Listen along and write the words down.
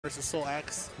versus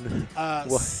Soulx.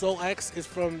 Soulx is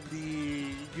from the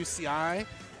UCI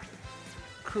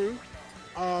crew,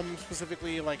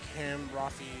 specifically like him,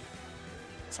 Rafi.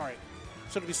 Sorry.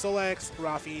 So it'll be Soulx,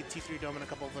 Rafi, T3 Dome, and a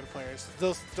couple of other players.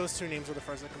 Those two names are the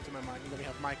first that come to my mind. And then we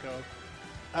have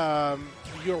Maiko.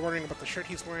 You're wondering about the shirt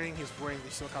he's wearing. He's wearing the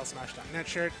SoCalSmash.net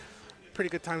shirt. Pretty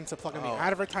good time to plug in the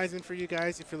advertisement for you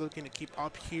guys if you're looking to keep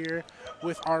up here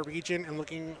with our region and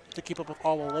looking to keep up with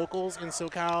all the locals in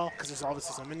SoCal, because there's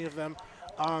obviously so many of them.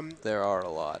 There are a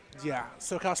lot. Yeah,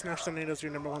 SoCalSmash.net is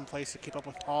your #1 place to keep up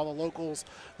with all the locals,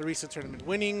 the recent tournament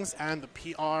winnings, and the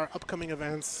PR, upcoming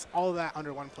events, all of that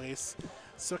under one place.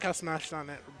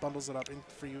 SoCalSmash.net bundles it up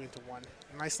for you into one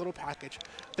nice little package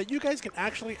that you guys can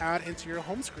actually add into your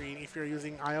home screen if you're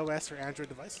using iOS or Android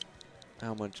device.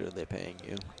 How much are they paying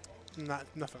you?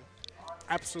 Nothing.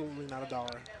 Absolutely not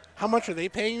 $1. How much are they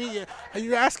paying me? Are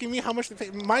you asking me how much they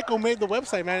pay? Maiko made the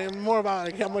website, man. And more about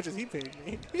like, how much is he paying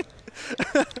me?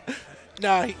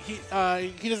 No,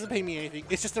 he doesn't pay me anything.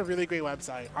 It's just a really great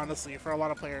website, honestly, for a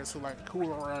lot of players who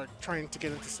are trying to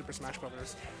get into Super Smash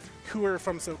Brothers, who are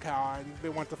from SoCal and they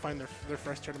want to find their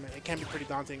first tournament. It can be pretty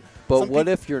daunting. But what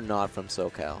if you're not from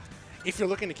SoCal? If you're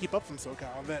looking to keep up from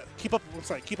SoCal, keep up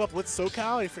with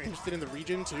SoCal. If you're interested in the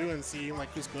region too and seeing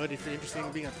like who's good. If you're interested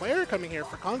in being a player coming here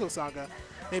for Congo Saga,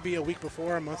 maybe a week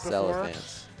before, a month Sell before, it,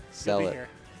 fans. Sell it.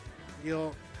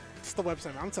 Here. It's the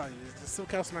website. I'm telling you, it's the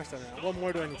SoCalSmash.net. What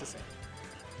more do I need to say?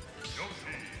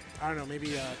 I don't know.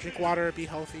 Maybe drink water, be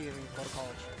healthy, and go to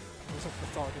college.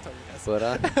 That's all I can tell you guys.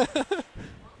 But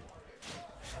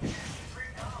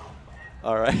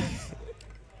all right.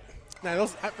 Nah,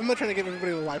 I'm not trying to give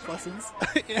everybody the life lessons.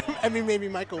 I mean, maybe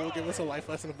Michael will give us a life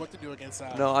lesson of what to do against.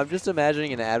 No, I'm just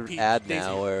imagining an ad Daisy.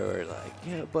 now where we're like,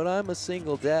 yeah, but I'm a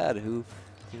single dad who,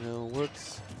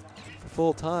 works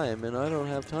full time, and I don't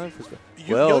have time for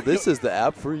stuff. This is the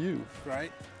app for you.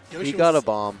 Right? He got a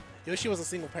bomb. Yoshi was a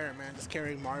single parent, man, just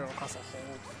carrying Mario across a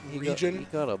whole region. He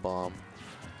got a bomb.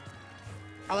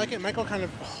 I like it. Michael kind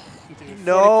of.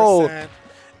 No. 40%.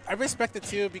 I respect it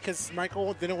too because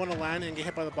Michael didn't want to land and get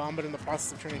hit by the bomb, but in the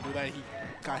process of trying to do that, he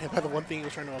got hit by the one thing he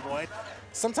was trying to avoid.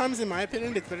 Sometimes, in my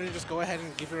opinion, it's better to just go ahead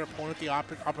and give your opponent the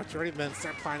opportunity than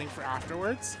start planning for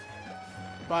afterwards.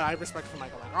 But I respect for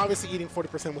Michael. Obviously, eating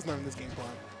 40% was not in this game plan.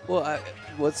 Well,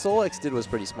 what Soulx did was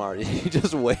pretty smart. He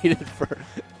just waited for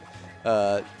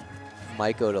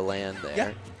Maiko to land there.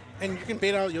 Yeah. And you can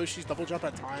bait out Yoshi's double jump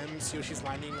at times. Yoshi's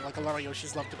landing, like a lot of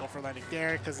Yoshis love to go for landing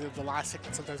there because the last hit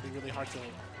can sometimes be really hard to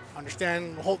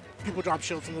understand. People drop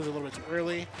shields sometimes a little bit too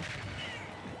early.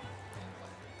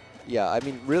 Yeah, I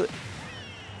mean, really.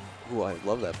 Ooh, I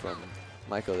love that from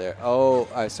Maiko there. Oh,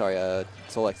 sorry,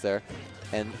 Soulx there.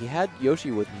 And he had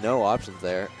Yoshi with no options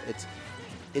there.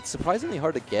 It's surprisingly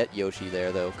hard to get Yoshi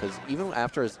there, though, because even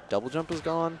after his double jump is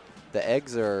gone, the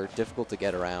eggs are difficult to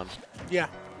get around. Yeah.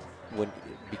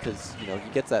 Because he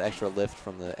gets that extra lift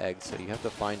from the eggs, so you have to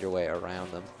find your way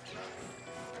around them.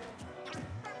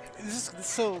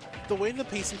 So the way the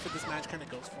pacing for this match kind of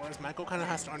goes for is Michael kind of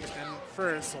has to understand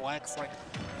for Soulx, like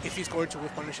if he's going to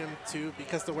whiff punish him too,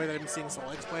 because the way that I'm seeing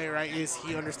Soulx play, right, is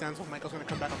he understands when Michael's going to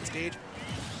come back on the stage.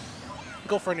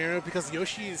 Go for an arrow because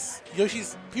Yoshi's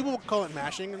people call it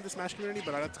mashing in the Smash community,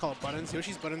 but I like to call it buttons.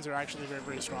 Yoshi's buttons are actually very,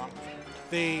 very strong.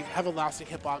 They have a lasting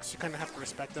hitbox. You kind of have to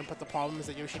respect them, but the problem is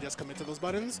that Yoshi does commit to those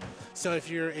buttons. So if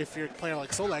you're a player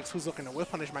like Soulx who's looking to whiff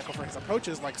punish Michael for his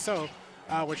approaches, like so,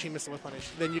 which he missed the whiff punish,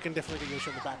 then you can definitely get Yoshi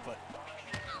on the back foot.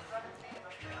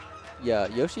 Yeah,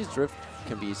 Yoshi's drift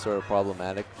can be sort of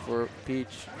problematic for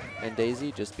Peach and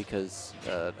Daisy, just because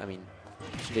I mean,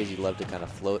 Peach and Daisy love to kind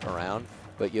of float around.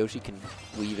 But Yoshi can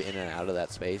weave in and out of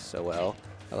that space so well.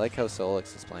 I like how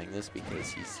Soulx is playing this because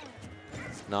he's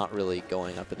not really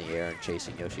going up in the air and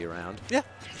chasing Yoshi around. Yeah,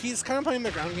 he's kind of playing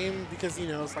the ground game because he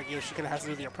knows like Yoshi kind of has to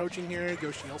do the approaching here.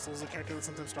 Yoshi also is a character that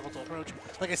sometimes struggles to approach.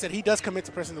 Like I said, he does commit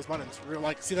to pressing those buttons. We're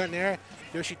like, see that nair?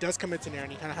 Yoshi does commit to nair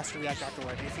and he kind of has to react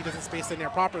afterward. If he doesn't space the nair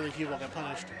properly, he will get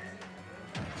punished.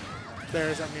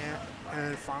 There's that nair.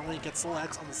 And finally gets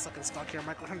Soulx on the second stock here.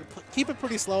 Michael trying to keep it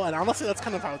pretty slow, and honestly, that's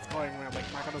kind of how it's going. Where like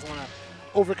Michael doesn't want to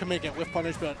overcommit, get whiff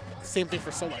punish, but same thing for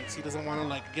Soulx. He doesn't want to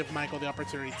like give Michael the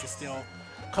opportunity to still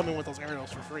come in with those aerials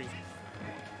for free.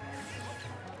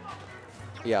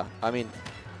 Yeah, I mean,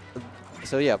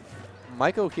 so yeah,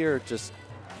 Maiko here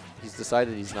he's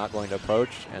decided he's not going to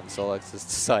approach, and Soulx has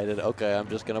decided, okay, I'm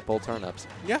just gonna pull turnips.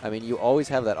 Yeah. I mean, you always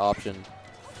have that option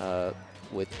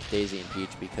with Daisy and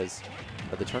Peach because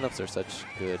the turnips are such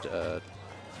good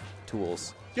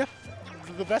tools. Yeah.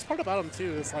 The best part about them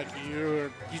too is like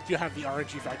you have the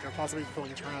RNG factor, possibly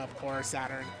pulling a turnip or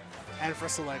Saturn And for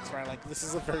Soulx, right, like this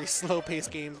is a very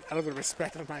slow-paced game out of the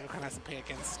respect that Maiko kind of has to pay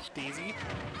against Daisy.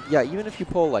 Yeah, even if you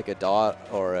pull like a dot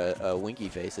or a winky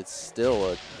face, it's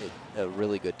still a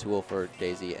really good tool for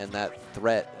Daisy, and that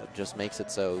threat just makes it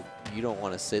so you don't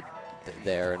want to sit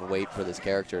there and wait for this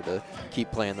character to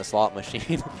keep playing the slot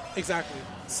machine. Exactly.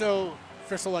 So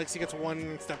for Soulx, he gets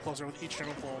one step closer with each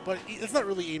turtle pull, but it's not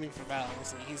really aiming for that,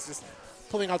 honestly. He's just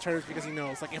pulling out turtles because he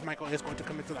knows, like, if Maiko is going to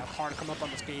come into that hard come up on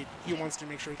the skate, he wants to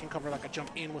make sure he can cover like a jump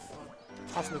in with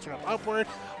tossing the turn up upward,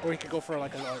 or he could go for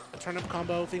like a turn up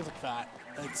combo, things like that.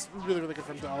 It's really, really good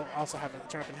for him to also have a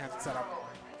turn up enhanced setup.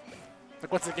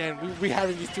 Like, once again, we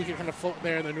having these two here kind of float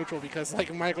there in the neutral because, like,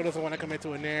 Maiko doesn't want to commit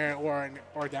to a nair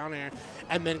or down air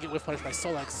and then get whiff punished by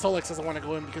Soulx. Soulx doesn't want to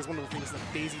go in because one of the things that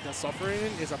Daisy does suffer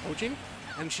in is approaching,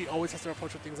 and she always has to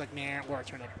approach with things like nair or a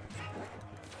turn up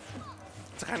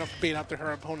to kind of bait out to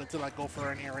her opponent to, like, go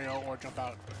for an aerial or jump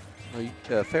out.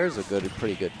 Well, Fair's a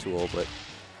pretty good tool, but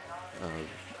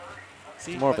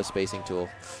See, it's more of a spacing tool.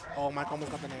 Oh, Maiko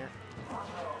almost got the nair.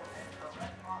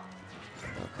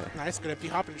 Okay. Nice, good empty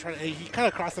hop and try to. He kind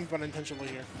of crossed him unintentionally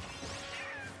here.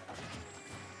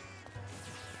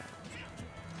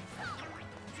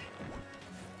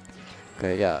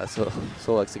 Okay, yeah, so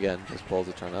Soulx again just pulls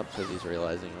a turn up because he's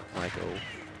realizing Maiko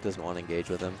doesn't want to engage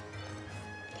with him.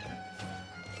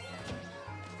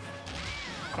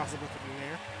 Cross it with the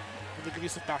nair. With the good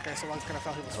use of back air, Soulx kind of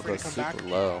felt he was free That's to come super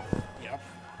back. low. Yep.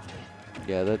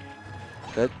 Yeah,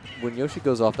 that when Yoshi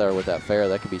goes off there with that fair,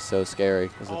 that could be so scary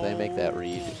because if they make that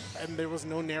read. And there was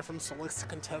no nair from Soulx to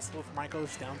contest with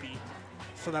Maiko's down B,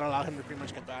 so that allowed him to pretty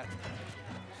much get back.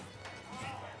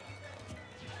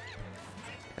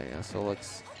 Okay, yeah,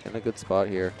 Soulx in a good spot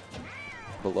here,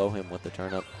 below him with the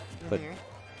turn up, but.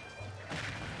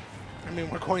 I mean,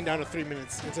 we're going down to 3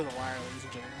 minutes into the wire, ladies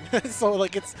and gentlemen. So,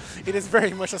 like, it is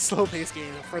very much a slow-paced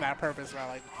game for that purpose, right?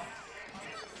 Like,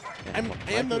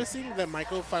 I am noticing that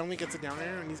Maiko finally gets it down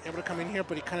there, and he's able to come in here,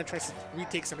 but he kind of tries to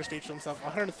retake center stage to himself,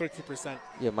 113%.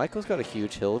 Yeah, Maiko's got a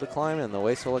huge hill to climb, and the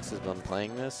way Soulx has been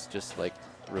playing this, just like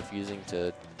refusing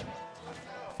to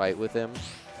fight with him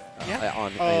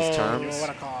on his terms. What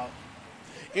a call.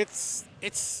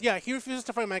 Yeah, he refuses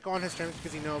to fight Maiko on his terms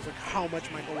because he knows like how much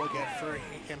Maiko will get for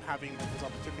him having like, those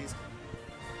opportunities.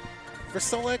 For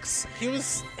Soulx,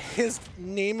 his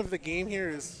name of the game here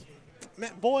is,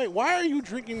 boy, why are you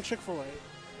drinking Chick-fil-A?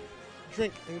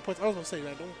 Drink, and he puts, I was going to say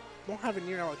that, don't have it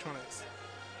near electronics.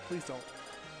 Please don't.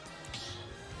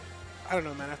 I don't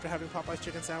know, man, after having Popeye's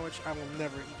chicken sandwich, I will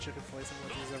never eat Chick-fil-A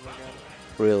sandwiches ever again.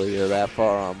 Really, you're that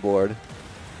far on board?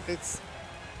 It's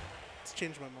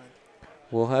changed my mind.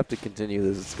 We'll have to continue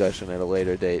this discussion at a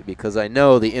later date because I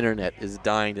know the internet is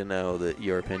dying to know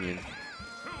your opinion.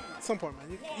 At some point,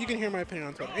 man. You can hear my opinion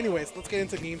on Twitter. Anyways, let's get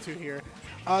into game 2 here.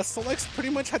 Soulx pretty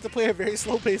much had to play a very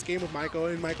slow-paced game with Maiko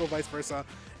and Maiko vice versa.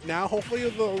 Now, hopefully,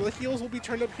 the heels will be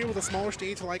turned up here with a smaller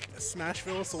stage like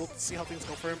Smashville, so we'll see how things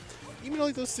go for him. Even though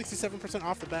he does 67%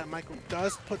 off the bat, Maiko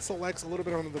does put Soulx a little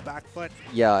bit on the back foot.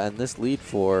 Yeah, and this lead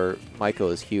for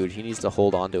Maiko is huge. He needs to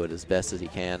hold on to it as best as he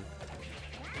can.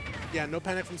 Yeah, no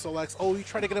panic from Soulx. Oh, he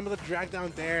tried to get him with a drag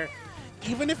down there.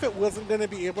 Even if it wasn't going to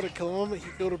be able to kill him,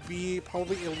 it would be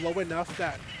probably low enough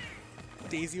that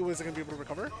Daisy wasn't going to be able to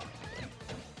recover.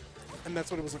 And that's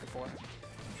what he was looking for.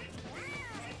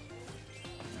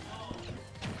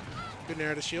 Good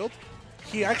nair to shield.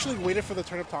 He actually waited for the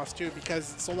turnip toss too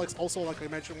because Soulx also, like I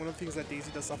mentioned, one of the things that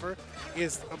Daisy does suffer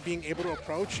is being able to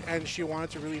approach, and she wanted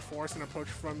to really force an approach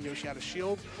from Yoshi out of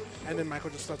shield, and then Maiko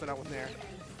just stuffed it out with nair.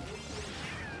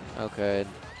 Okay.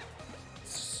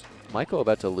 Maiko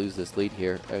about to lose this lead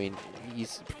here. I mean,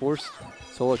 he's forced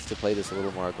Soulx to play this a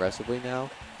little more aggressively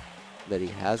now that he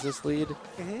has this lead.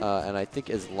 And I think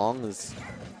as long as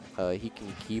he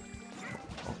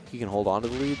can hold on to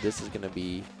the lead, this is going to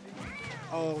be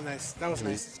nice. That was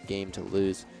nice. Game to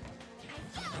lose.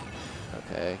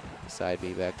 Okay, side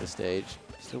B back to stage.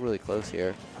 Still really close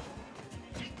here.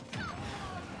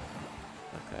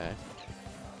 Okay.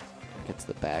 Gets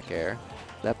the back air.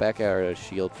 That back air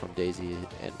shield from Daisy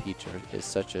and Peach is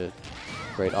such a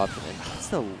great option. And what's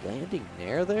the landing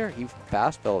nair there? He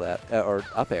fast fell that, or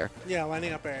up air. Yeah,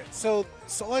 landing up air. So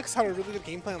Soulx had a really good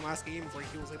game plan last game where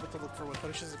he was able to look for whip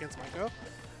punishes against Maiko.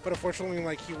 But unfortunately,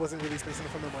 like, he wasn't really spacing it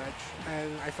from the wedge.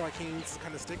 And I feel like he needs to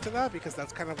kind of stick to that because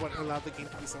that's kind of what allowed the game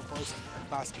to be so close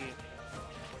last game.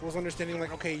 Was understanding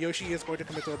like, okay, Yoshi is going to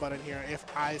commit to a button here. If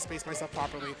I space myself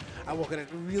properly, I will get a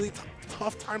really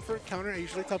tough time for a counter. I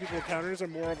usually tell people counters are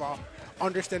more of a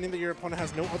understanding that your opponent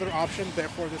has no other option,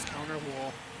 therefore this counter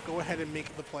will go ahead and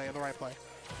make the play, the right play.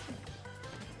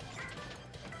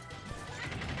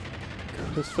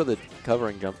 Goes for the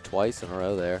covering jump twice in a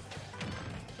row there.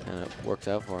 And it works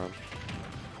out for him.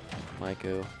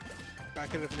 Maiko.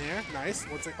 Back in the nair, nice.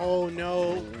 Once like, oh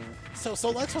no. So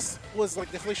Soulx was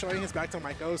like definitely showing his back to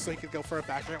Maiko so he could go for a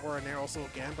back air or a nair also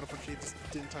again, but unfortunately he just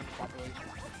didn't time it properly.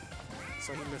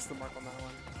 So he missed the mark on that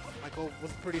one. Maiko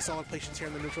with pretty solid patience here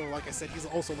in the neutral. Like I said, he's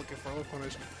also looking for a whiff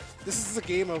punish. This is a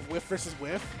game of whiff versus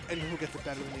whiff, and who gets it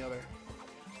better than the other.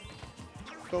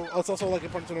 But it's also like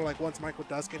important to know, like once Maiko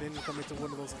does get in and come into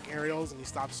one of those like aerials and he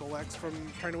stops Soulx from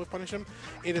trying to whiff punish him,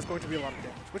 it is going to be a lot of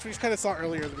damage, which we just kind of saw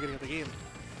earlier at the beginning of the game.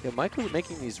 Yeah, Maiko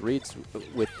making these reads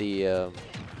with the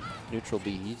neutral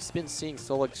B. He's been seeing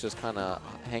Soulx just kind of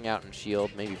hang out and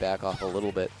shield, maybe back off a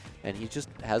little bit, and he just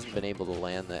hasn't been able to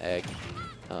land the egg,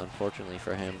 unfortunately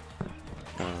for him.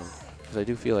 Because I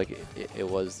do feel like it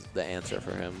was the answer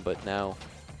for him, but now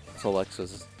Soulx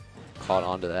has caught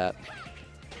onto that.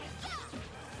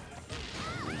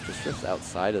 Just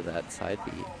outside of that side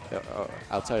B,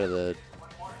 outside of the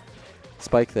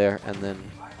spike there, and then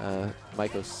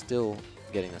Maiko's still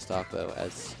getting the stock though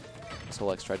as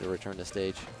Soulx tried to return to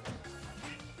stage.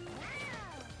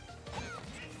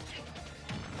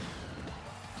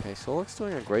 Okay, Soulx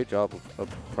doing a great job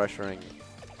of pressuring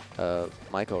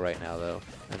Maiko right now though.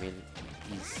 I mean,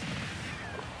 he's...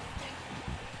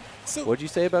 So what'd you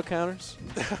say about counters?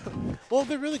 Well,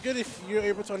 they're really good if you're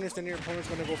able to understand your opponent's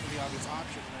going to go for the obvious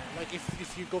option, man. Like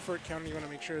if you go for a counter, you want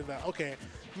to make sure that, okay,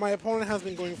 my opponent has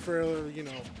been going for, you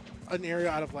know, an area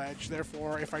out of ledge,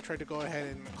 therefore if I try to go ahead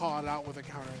and call it out with a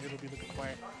counter, it'll be the good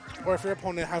play. Or if your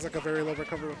opponent has like a very low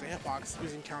recovery with the hitbox,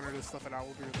 using counter to stuff it out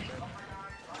will be really good.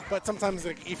 But sometimes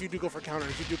like, if you do go for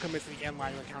counters, you do commit to the end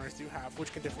line that counters do have,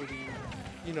 which can definitely be,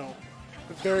 you know,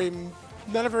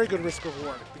 not a very good risk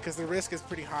reward, because the risk is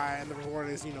pretty high and the reward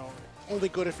is, you know, only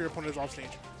good if your opponent is off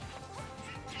stage.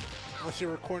 Unless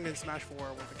you're recording in Smash 4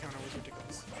 with the counter was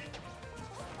ridiculous.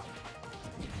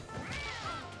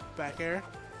 Back air.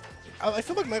 I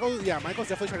feel like Maiko's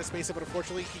definitely trying to space it, but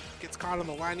unfortunately he gets caught on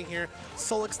the landing here.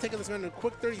 Soulx taking this man to a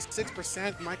quick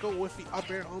 36%. Maiko with the up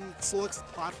air on Soulx's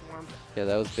platform. Yeah,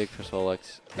 that was big for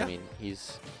Soulx. Yeah. I mean, he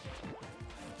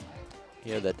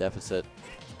had that deficit.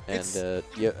 And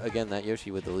again, that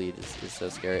Yoshi with the lead is so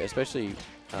scary. Especially,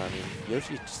 I mean,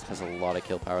 Yoshi just has a lot of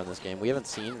kill power in this game. We haven't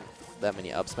seen that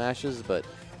many up smashes, but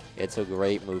it's a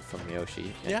great move from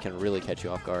Yoshi and can really catch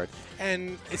you off guard.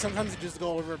 And sometimes you just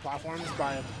go over platforms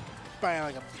by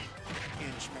like a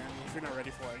inch, man. If you're not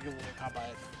ready for it, you'll get caught by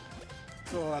it.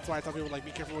 So that's why I tell people, like,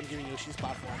 be careful when giving Yoshi's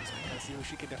platforms, because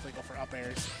Yoshi can definitely go for up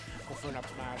airs, go for an up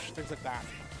smash, things like that.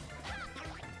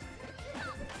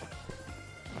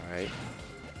 All right.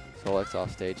 Soulx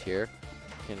off stage here.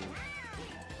 Can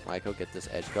Maiko get this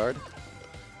edge guard?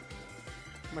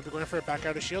 Might be going for a back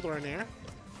out of shield or an air.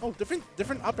 Oh, different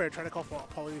up air. Trying to call for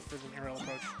probably for an aerial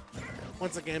approach.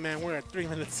 Once again, man, we're at 3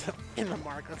 minutes in the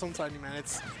mark. That's what I'm telling you, man.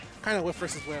 It's kind of whiff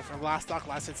versus whiff. Our last stock,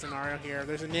 last hit scenario here.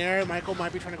 There's an air. Maiko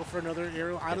might be trying to go for another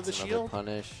aerial out of the shield.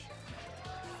 Punish.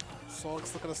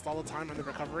 Soulx looking to stall the time on the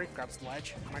recovery. Grabs the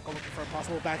ledge. Maiko looking for a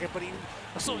possible back air, but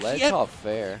ledge off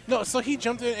fair. No, so he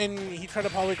jumped in and he tried to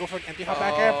probably go for an empty hop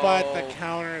back air, but the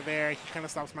counter there, he kind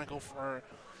of stops Maiko for.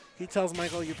 He tells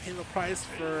Maiko, you pay the price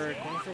for going for